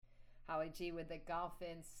Holly G with the Golf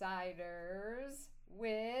Insiders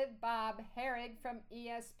with Bob Harig from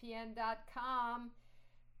ESPN.com.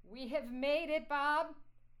 We have made it, Bob.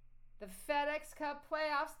 The FedEx Cup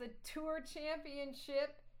playoffs, the Tour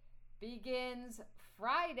Championship begins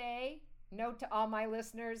Friday. Note to all my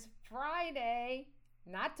listeners, Friday,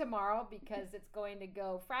 not tomorrow, because it's going to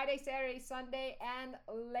go Friday, Saturday, Sunday, and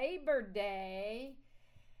Labor Day.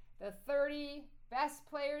 The 30 best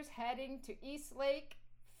players heading to East Lake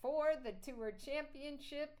for the Tour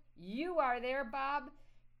Championship. You are there, Bob.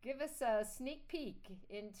 Give us a sneak peek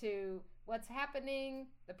into what's happening,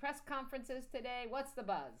 the press conferences today. What's the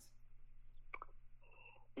buzz?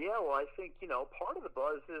 Yeah, well, I think, part of the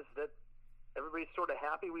buzz is that everybody's sort of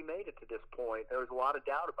happy we made it to this point. There was a lot of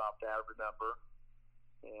doubt about that, remember?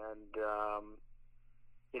 And,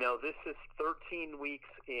 this is 13 weeks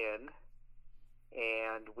in,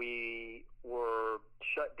 and we were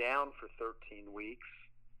shut down for 13 weeks.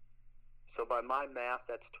 So by my math,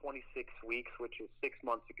 that's 26 weeks, which is 6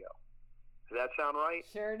 months ago. Does that sound right?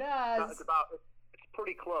 Sure does. It's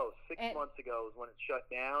pretty close. 6 months ago is when it shut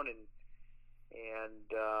down, and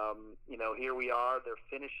here we are. They're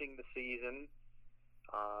finishing the season.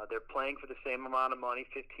 They're playing for the same amount of money,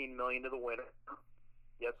 $15 million to the winner.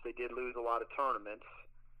 Yes, they did lose a lot of tournaments.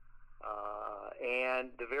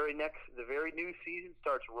 And the very new season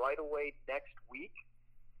starts right away next week.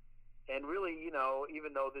 And really,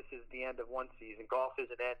 even though this is the end of one season, golf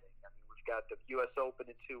isn't ending. I mean, we've got the U.S. Open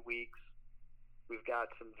in 2 weeks. We've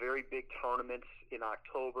got some very big tournaments in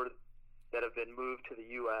October that have been moved to the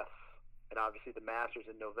U.S., and obviously the Masters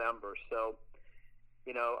in November. So,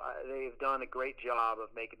 they've done a great job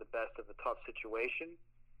of making the best of a tough situation.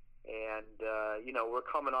 And, we're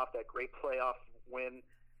coming off that great playoff win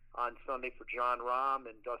on Sunday for Jon Rahm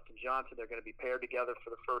and Dustin Johnson. They're going to be paired together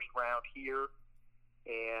for the first round here.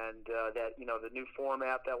 And the new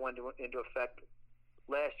format that went into effect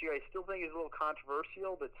last year, I still think is a little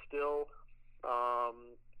controversial, but still,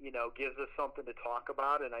 gives us something to talk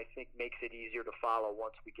about, and I think makes it easier to follow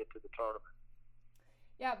once we get to the tournament.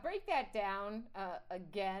 Yeah, break that down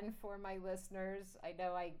again for my listeners. I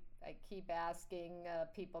know I keep asking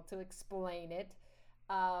people to explain it,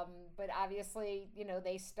 but obviously,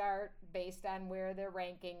 they start based on where their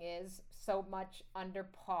ranking is, so much under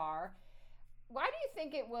par. Why do you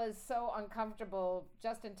think it was so uncomfortable?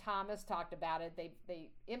 Justin Thomas talked about it. They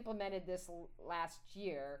implemented this last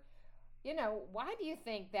year. Why do you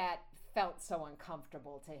think that felt so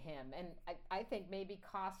uncomfortable to him? And I think maybe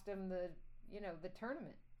cost him the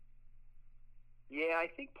tournament. Yeah, I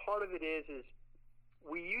think part of it is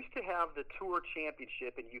we used to have the Tour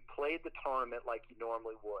Championship, and you played the tournament like you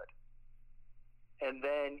normally would. And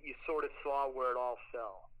then you sort of saw where it all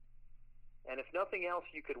fell. And if nothing else,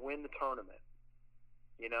 you could win the tournament.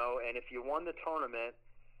 And if you won the tournament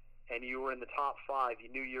and you were in the top 5, you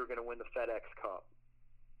knew you were going to win the FedEx Cup.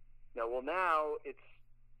 Now it's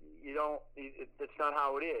not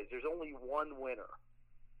how it is. There's only one winner.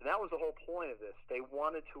 And that was the whole point of this. They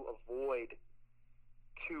wanted to avoid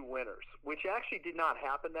 2 winners, which actually did not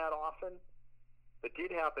happen that often, but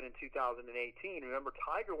did happen in 2018. Remember,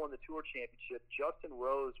 Tiger won the Tour Championship. Justin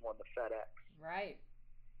Rose won the FedEx. Right.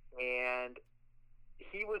 And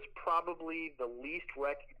he was probably the least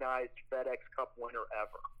recognized FedEx Cup winner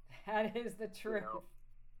ever. That is the truth.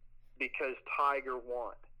 Because Tiger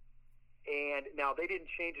won. And now they didn't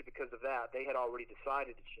change it because of that. They had already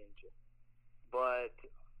decided to change it. But,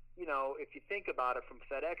 if you think about it from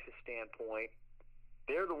FedEx's standpoint,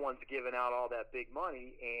 they're the ones giving out all that big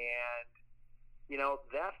money, and,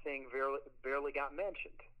 that thing barely got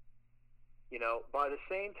mentioned. By the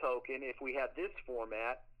same token, if we had this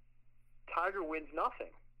format, Tiger wins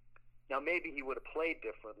nothing. Now, maybe he would have played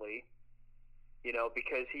differently,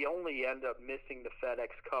 because he only ended up missing the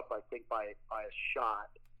FedEx Cup, I think, by a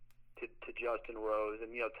shot to Justin Rose.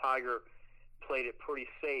 And, Tiger played it pretty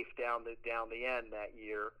safe down the end that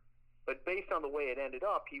year. But based on the way it ended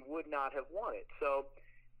up, he would not have won it. So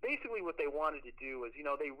basically what they wanted to do is,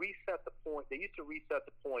 they reset the point. They used to reset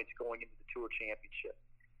the points going into the Tour Championship.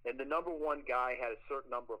 And the number 1 guy had a certain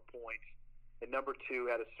number of points, and number 2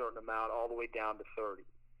 had a certain amount all the way down to 30.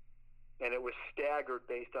 And it was staggered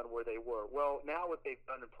based on where they were. Well, now what they've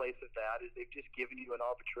done in place of that is they've just given you an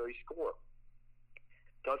arbitrary score.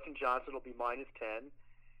 Dustin Johnson will be -10.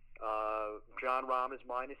 Jon Rahm is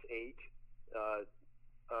 -8.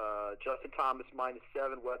 Justin Thomas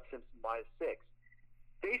 -7. Webb Simpson -6.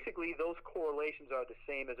 Basically, those correlations are the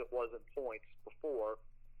same as it was in points before,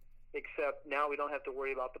 except now we don't have to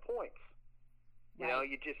worry about the points. Right.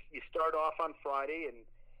 You start off on Friday and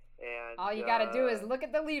all you got to do is look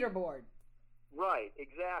at the leaderboard. Right,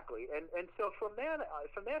 exactly. And so from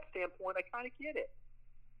that standpoint, I kind of get it.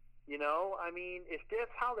 You know, I mean, if they're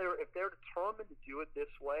determined to do it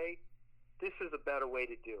this way, this is a better way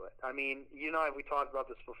to do it. I mean, we talked about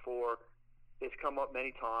this before. It's come up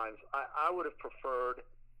many times. I would have preferred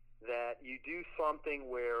that you do something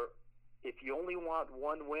where if you only want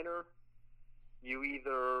one winner, you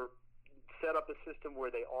either set up a system where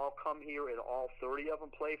they all come here and all 30 of them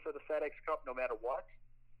play for the FedEx Cup no matter what,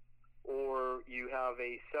 or you have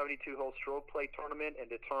a 72-hole stroke play tournament and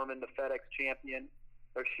determine the FedEx champion,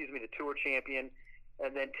 the Tour champion,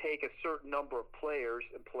 and then take a certain number of players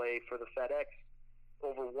and play for the FedEx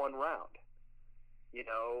over one round.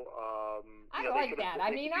 I like that. I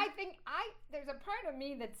mean, I think there's a part of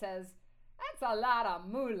me that says that's a lot of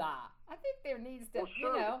moolah. I think there needs to,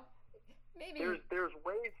 maybe there's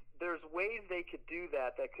ways they could do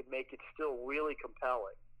that could make it still really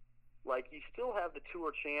compelling. Like you still have the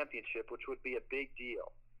Tour Championship, which would be a big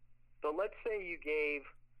deal. But let's say you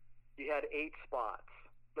had 8 spots.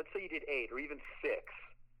 Let's say you did 8 or even 6.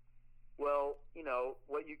 Well,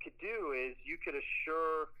 what you could do is you could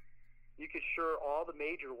assure all the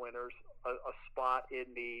major winners a spot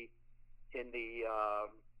in the 8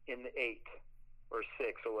 or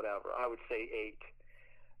 6 or whatever. I would say 8.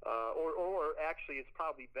 Or actually, it's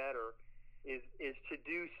probably better is to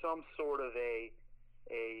do some sort of a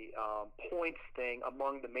points thing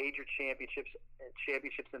among the major championships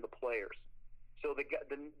and the players. So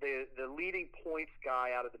the leading points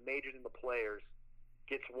guy out of the majors and the players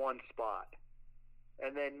gets one spot,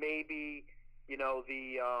 and then maybe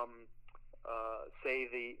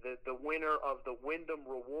the winner of the Wyndham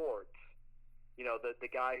Rewards, the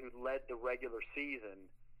guy who led the regular season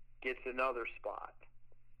gets another spot.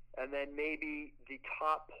 And then maybe the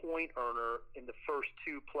top point earner in the first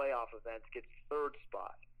 2 playoff events gets third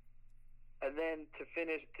spot. And then to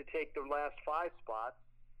take the last 5 spots,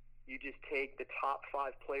 you just take the top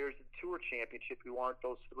 5 players in the Tour Championship who aren't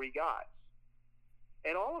those 3 guys.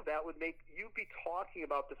 And all of that would make you be talking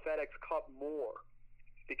about the FedEx Cup more.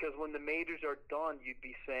 Because when the majors are done, you'd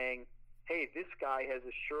be saying, hey, this guy has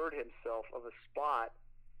assured himself of a spot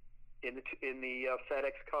in the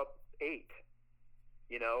FedEx Cup 8.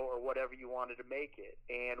 Or whatever you wanted to make it.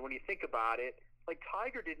 And when you think about it, like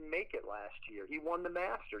Tiger didn't make it last year. He won the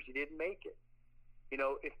Masters. He didn't make it.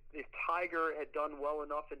 If Tiger had done well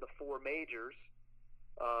enough in the 4 majors,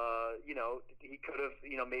 he could have,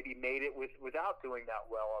 maybe made it without doing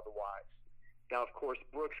that well otherwise. Now, of course,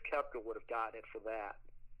 Brooks Koepka would have gotten it for that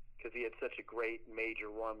because he had such a great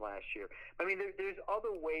major run last year. I mean, there's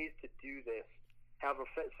other ways to do this. Have a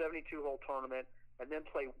 72-hole tournament, and then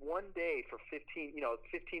play one day for $15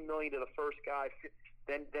 million to the first guy.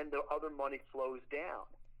 Then the other money flows down,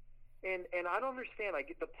 and I don't understand.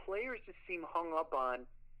 The players just seem hung up on,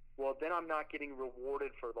 well, then I'm not getting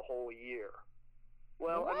rewarded for the whole year.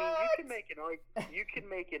 Well, what? I mean, you can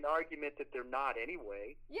make an argument that they're not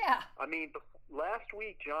anyway. Yeah. I mean, last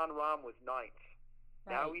week John Rahm was 9th.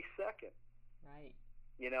 Right. Now he's 2nd. Right.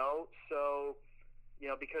 So.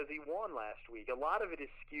 Because he won last week. A lot of it is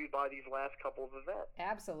skewed by these last couple of events.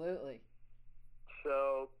 Absolutely.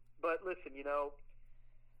 So, but listen,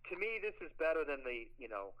 to me, this is better than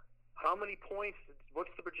how many points, what's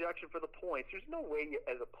the projection for the points? There's no way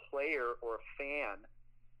as a player or a fan,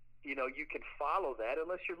 you can follow that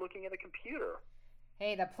unless you're looking at a computer.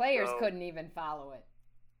 Hey, the players couldn't even follow it.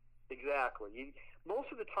 Exactly. Most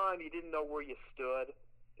of the time, you didn't know where you stood.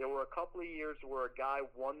 There were a couple of years where a guy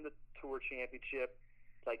won the Tour Championship,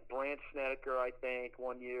 like Brandt Snedeker, I think,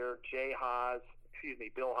 one year, Bill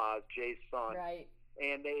Haas, Jay's son. Right.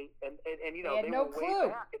 And they had no were clue. Way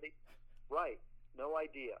back. Right. No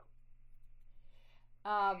idea.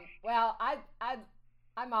 Well,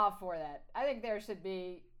 I'm all for that. I think there should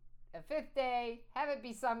be a 5th day, have it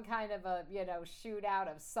be some kind of a, shootout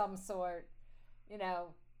of some sort.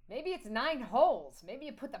 Maybe it's 9 holes. Maybe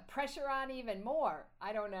you put the pressure on even more.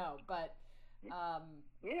 I don't know, but yeah. I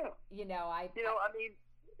mean,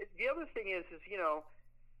 the other thing is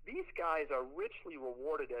these guys are richly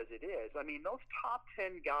rewarded as it is. I mean, those top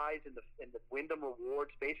 10 guys in the Wyndham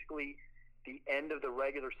Rewards, basically the end of the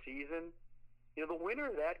regular season, the winner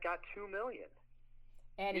of that got $2 million.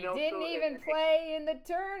 And he didn't even play in the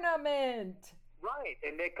tournament. Right,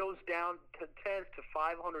 and it goes down to 10th to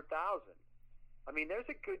 500,000. I mean, there's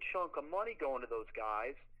a good chunk of money going to those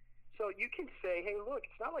guys. So you can say, hey, look,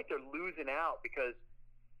 it's not like they're losing out because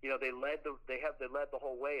they led the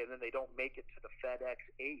whole way, and then they don't make it to the FedEx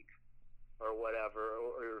 8 or whatever,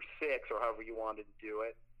 or 6 or however you wanted to do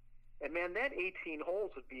it. And man, that 18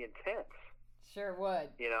 holes would be intense. Sure would.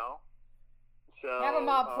 So have them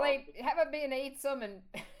all play. Have it be an 8-some and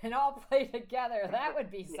and all play together. That would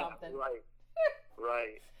be something. Right.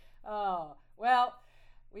 Right. Oh, well,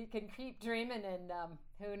 we can keep dreaming, and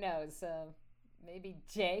who knows? Maybe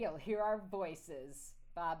Jay will hear our voices,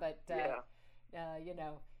 Bob. But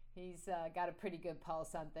he's got a pretty good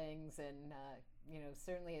pulse on things, and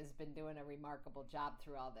certainly has been doing a remarkable job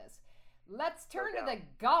through all this. Let's turn to the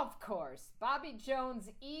golf course. Bobby Jones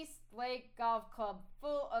East Lake Golf Club,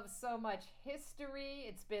 full of so much history.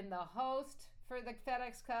 It's been the host for the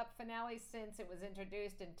FedEx Cup finale since it was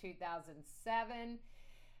introduced in 2007.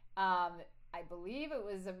 I believe it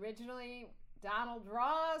was originally Donald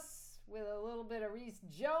Ross with a little bit of Reese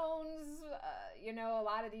Jones. A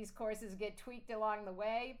lot of these courses get tweaked along the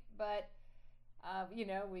way, but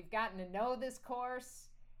we've gotten to know this course.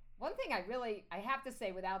 One thing I have to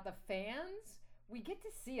say, without the fans, we get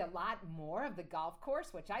to see a lot more of the golf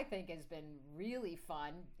course, which I think has been really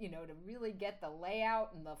fun, to really get the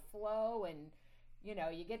layout and the flow, and, you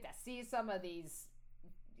get to see some of these,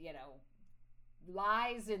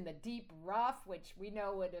 lies in the deep rough, which we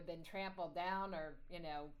know would have been trampled down or,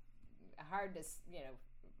 hard to,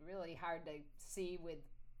 really hard to see with,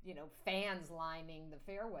 fans lining the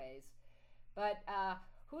fairways. But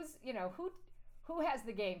who has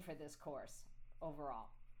the game for this course overall?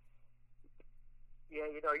 Yeah,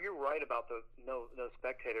 you're right about the no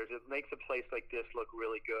spectators. It makes a place like this look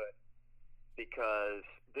really good because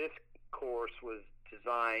this course was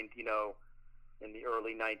designed, in the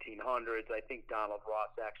early 1900s. I think Donald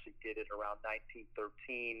Ross actually did it around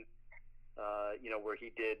 1913. Where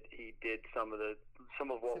he did some of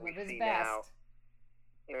what we see now.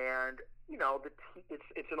 And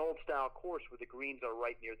it's an old style course where the greens are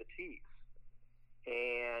right near the tees.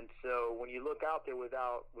 And so when you look out there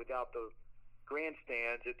without the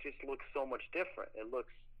grandstands, it just looks so much different. It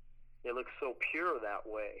looks so pure that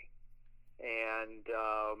way. And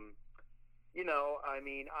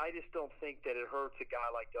I just don't think that it hurts a guy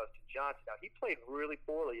like Dustin Johnson. Now, he played really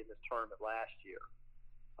poorly in this tournament last year.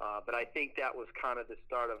 But I think that was kind of the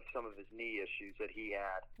start of some of his knee issues that he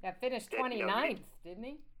had. That finished 29th, didn't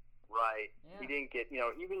he? Right. Yeah. He didn't get,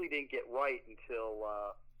 he really didn't get right until,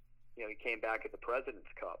 he came back at the President's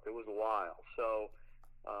Cup. It was a while. So,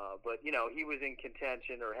 but, he was in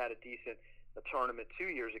contention or had a decent tournament 2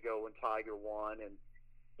 years ago when Tiger won. And,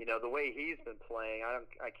 the way he's been playing,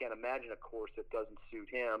 I can't imagine a course that doesn't suit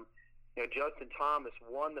him. Justin Thomas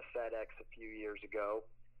won the FedEx a few years ago.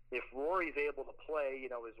 If Rory's able to play,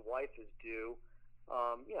 his wife is due.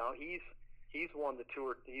 He's won the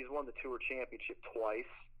tour. He's won the tour championship twice.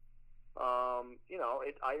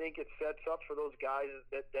 I think it sets up for those guys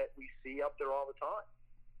that we see up there all the time.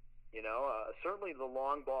 Certainly the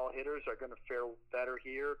long ball hitters are going to fare better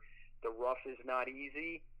here. The rough is not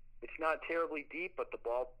easy. It's not terribly deep, but the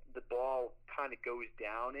ball kind of goes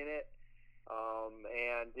down in it,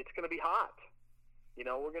 and it's going to be hot.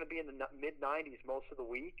 We're going to be in the mid-90s most of the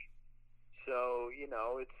week, so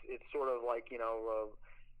it's sort of like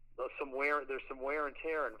there's some wear and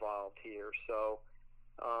tear involved here. So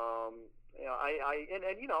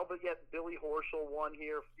but yet Billy Horschel won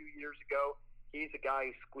here a few years ago. He's a guy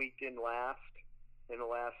who squeaked in the last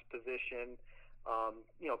position.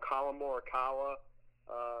 Colin Morikawa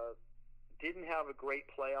didn't have a great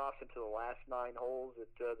playoffs until the last 9 holes at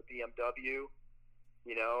the BMW.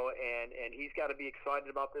 And he's got to be excited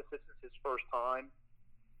about this. This is his first time.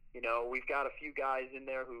 We've got a few guys in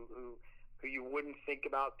there who you wouldn't think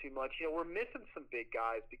about too much. We're missing some big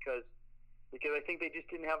guys because I think they just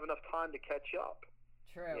didn't have enough time to catch up.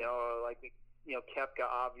 True. Koepka,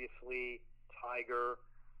 obviously, Tiger.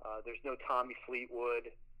 There's no Tommy Fleetwood.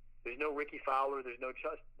 There's no Ricky Fowler. There's no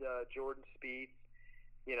Jordan Spieth.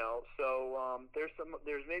 So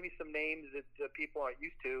there's maybe some names that people aren't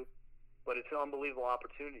used to. But it's an unbelievable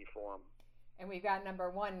opportunity for them. And we've got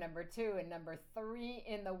number 1, number 2, and number 3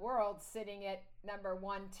 in the world sitting at number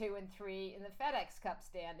 1, 2, and 3 in the FedEx Cup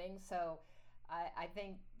standings. So I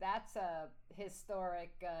think that's a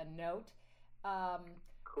historic note.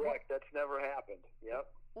 Correct. That's never happened. Yep.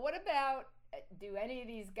 What about, do any of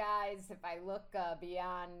these guys, if I look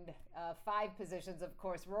beyond 5 positions, of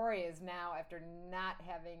course, Rory is now, after not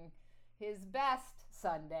having his best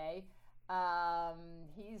Sunday,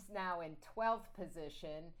 he's now in 12th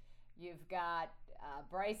position. You've got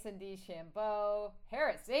Bryson DeChambeau,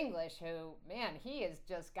 Harris English, who, man, he has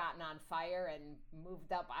just gotten on fire and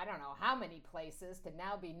moved up I don't know how many places to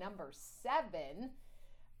now be number 7.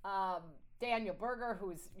 Daniel Berger,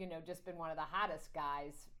 who's, just been one of the hottest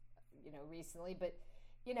guys, recently. But,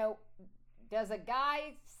 does a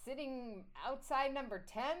guy sitting outside number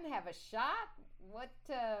 10 have a shot?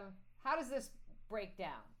 How does this break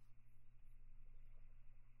down?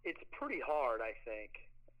 It's pretty hard, I think.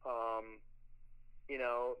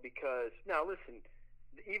 Because now listen,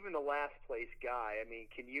 even the last place guy, I mean,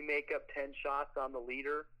 can you make up 10 shots on the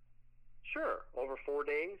leader? Sure, over 4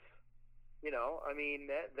 days. I mean,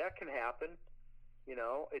 that can happen.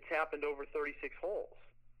 It's happened over 36 holes.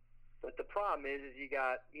 But the problem is you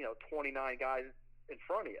got 29 guys in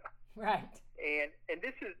front of you. Right. And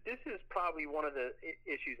this is probably one of the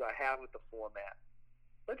issues I have with the format.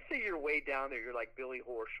 Let's say you're way down there, you're like Billy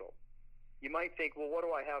Horschel. You might think, well, what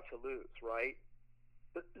do I have to lose, right?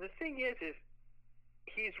 But the thing is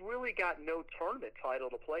he's really got no tournament title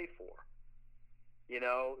to play for.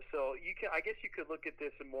 So I guess you could look at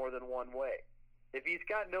this in more than one way. If he's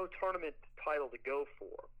got no tournament title to go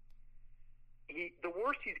for, the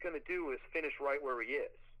worst he's going to do is finish right where he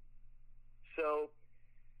is. So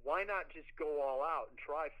why not just go all out and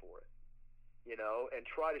try for it, and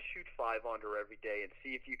try to shoot 5 under every day and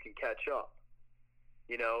see if you can catch up,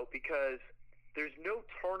 because there's no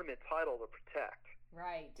tournament title to protect.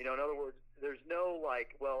 Right. In other words, there's no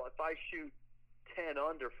well, if I shoot 10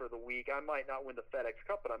 under for the week, I might not win the FedEx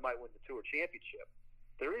Cup, but I might win the Tour Championship.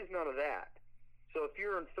 There is none of that. So if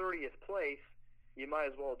you're in 30th place, you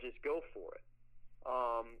might as well just go for it.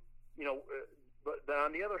 But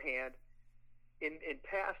on the other hand, in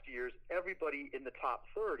past years, everybody in the top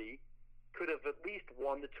 30 could have at least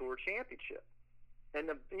won the Tour Championship.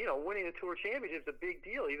 And winning the Tour Championship is a big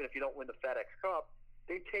deal, even if you don't win the FedEx Cup.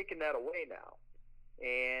 They've taken that away now.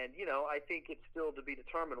 And, I think it's still to be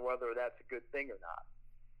determined whether that's a good thing or not.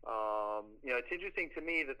 It's interesting to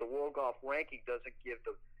me that the World Golf Ranking doesn't give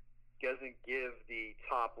the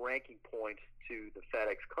top ranking points to the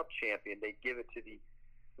FedEx Cup champion. They give it to the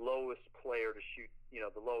lowest player to shoot,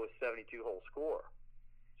 the lowest 72-hole score.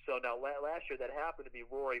 So now last year that happened to be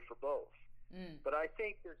Rory for both. But I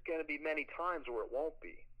think there's going to be many times where it won't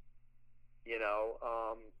be.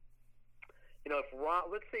 If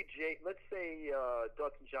let's say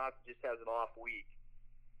Dustin Johnson just has an off week,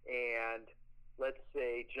 and let's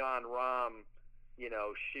say John Rahm,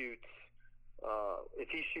 shoots if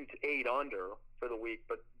he shoots 8 under for the week,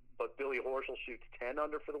 but Billy Horschel shoots 10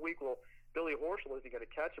 under for the week. Well, Billy Horschel isn't going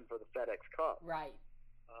to catch him for the FedEx Cup, right?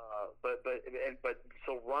 But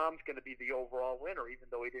so Rahm's going to be the overall winner, even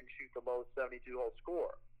though he didn't shoot the lowest 72-hole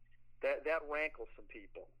score. That rankles some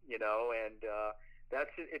people, and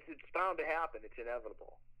it's bound to happen. It's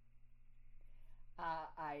inevitable.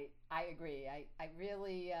 I agree. I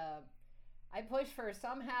really I push for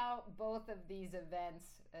somehow both of these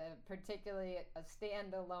events, particularly a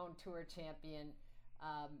standalone Tour champion,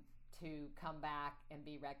 to come back and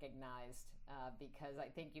be recognized, because I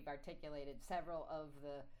think you've articulated several of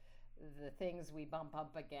the things we bump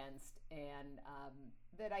up against, and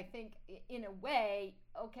that I think in a way,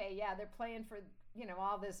 okay, yeah, they're playing for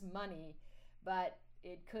all this money, but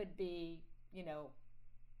it could be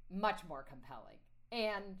much more compelling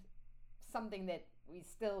and something that we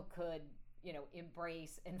still could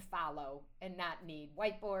embrace and follow and not need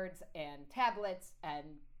whiteboards and tablets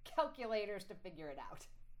and calculators to figure it out.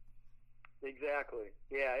 Exactly.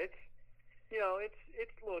 Yeah, it's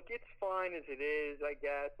it's fine as it is, I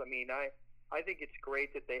guess. I mean, I think it's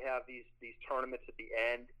great that they have these tournaments at the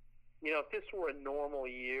end. If this were a normal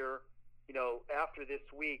year, after this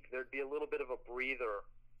week, there'd be a little bit of a breather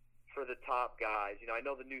for the top guys. I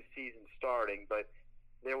know the new season's starting, but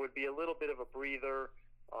there would be a little bit of a breather.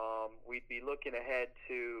 We'd be looking ahead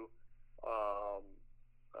to,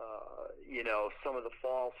 some of the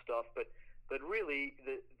fall stuff, but really,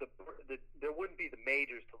 there wouldn't be the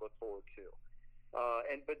majors to look forward to.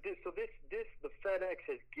 The FedEx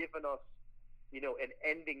has given us, an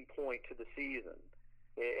ending point to the season,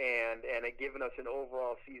 and it given us an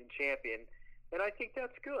overall season champion. And I think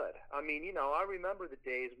that's good. I mean, I remember the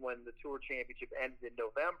days when the Tour Championship ended in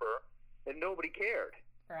November and nobody cared.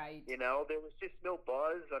 Right. There was just no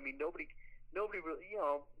buzz. I mean, nobody really,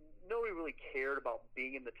 nobody really cared about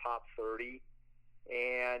being in the top 30.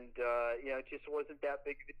 And, it just wasn't that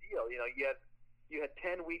big of a deal. You had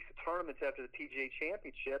 10 weeks of tournaments after the PGA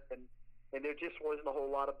Championship, and there just wasn't a whole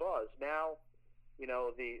lot of buzz. Now,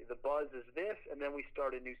 the buzz is this, and then we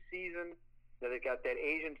start a new season. They've got that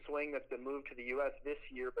Asian swing that's been moved to the U.S. this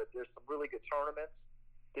year, but there's some really good tournaments.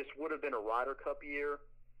 This would have been a Ryder Cup year,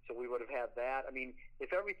 so we would have had that. I mean,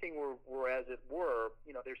 if everything were as it were,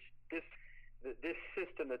 there's this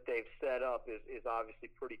system that they've set up is obviously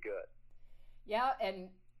pretty good. Yeah,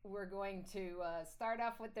 and we're going to start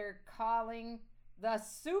off what they're calling the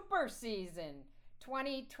Super Season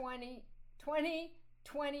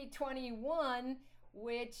 2021,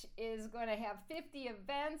 which is going to have 50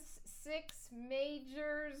 events, 6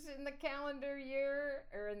 majors in the calendar year,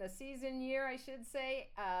 or in the season year, I should say.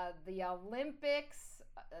 The Olympics,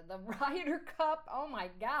 the Ryder Cup. Oh my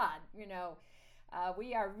God!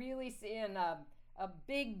 We are really seeing a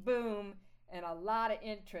big boom and a lot of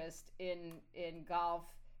interest in golf,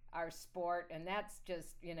 our sport, and that's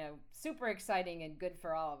just super exciting and good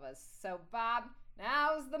for all of us. So Bob,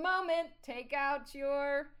 now's the moment. Take out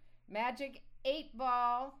your magic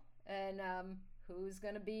 8-ball, and who's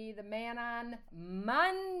going to be the man on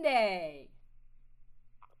Monday?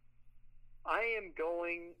 I am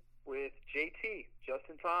going with JT,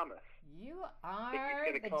 Justin Thomas. You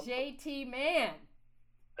are the JT man.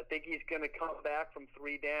 I think he's going to come back from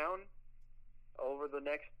 3 down over the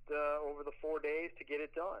 4 days to get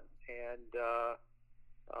it done, and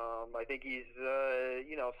I think he's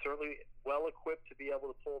certainly well equipped to be able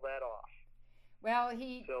to pull that off. Well,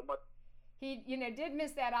 he did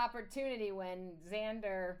miss that opportunity when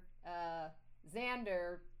Xander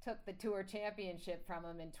took the Tour Championship from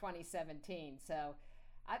him in 2017. So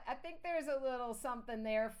I think there's a little something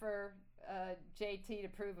there for JT to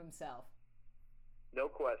prove himself. No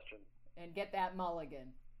question. And get that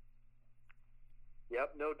mulligan.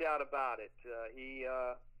 Yep, no doubt about it.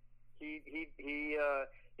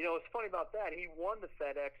 It's funny about that. He won the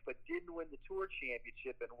FedEx, but didn't win the Tour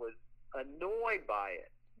Championship, and was annoyed by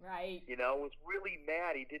it. Right. Was really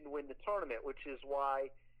mad he didn't win the tournament, which is why,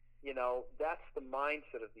 that's the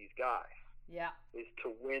mindset of these guys. Yeah. Is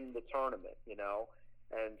to win the tournament,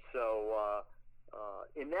 and so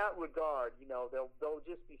in that regard, they'll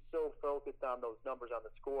just be so focused on those numbers on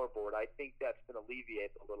the scoreboard. I think that's going to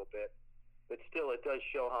alleviate a little bit, but still, it does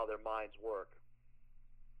show how their minds work.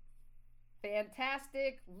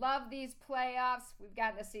 Fantastic. Love these playoffs. We've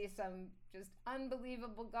gotten to see some just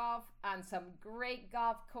unbelievable golf on some great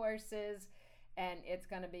golf courses, and it's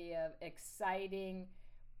going to be an exciting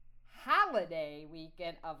holiday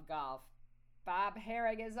weekend of golf. Bob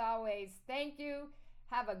Harig, as always, thank you.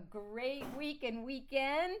 Have a great week and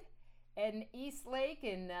weekend in East Lake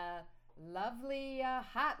in lovely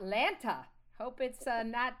hot Atlanta. Hope it's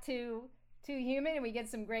not too humid and we get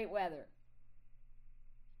some great weather.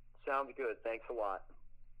 Sounds good. Thanks a lot.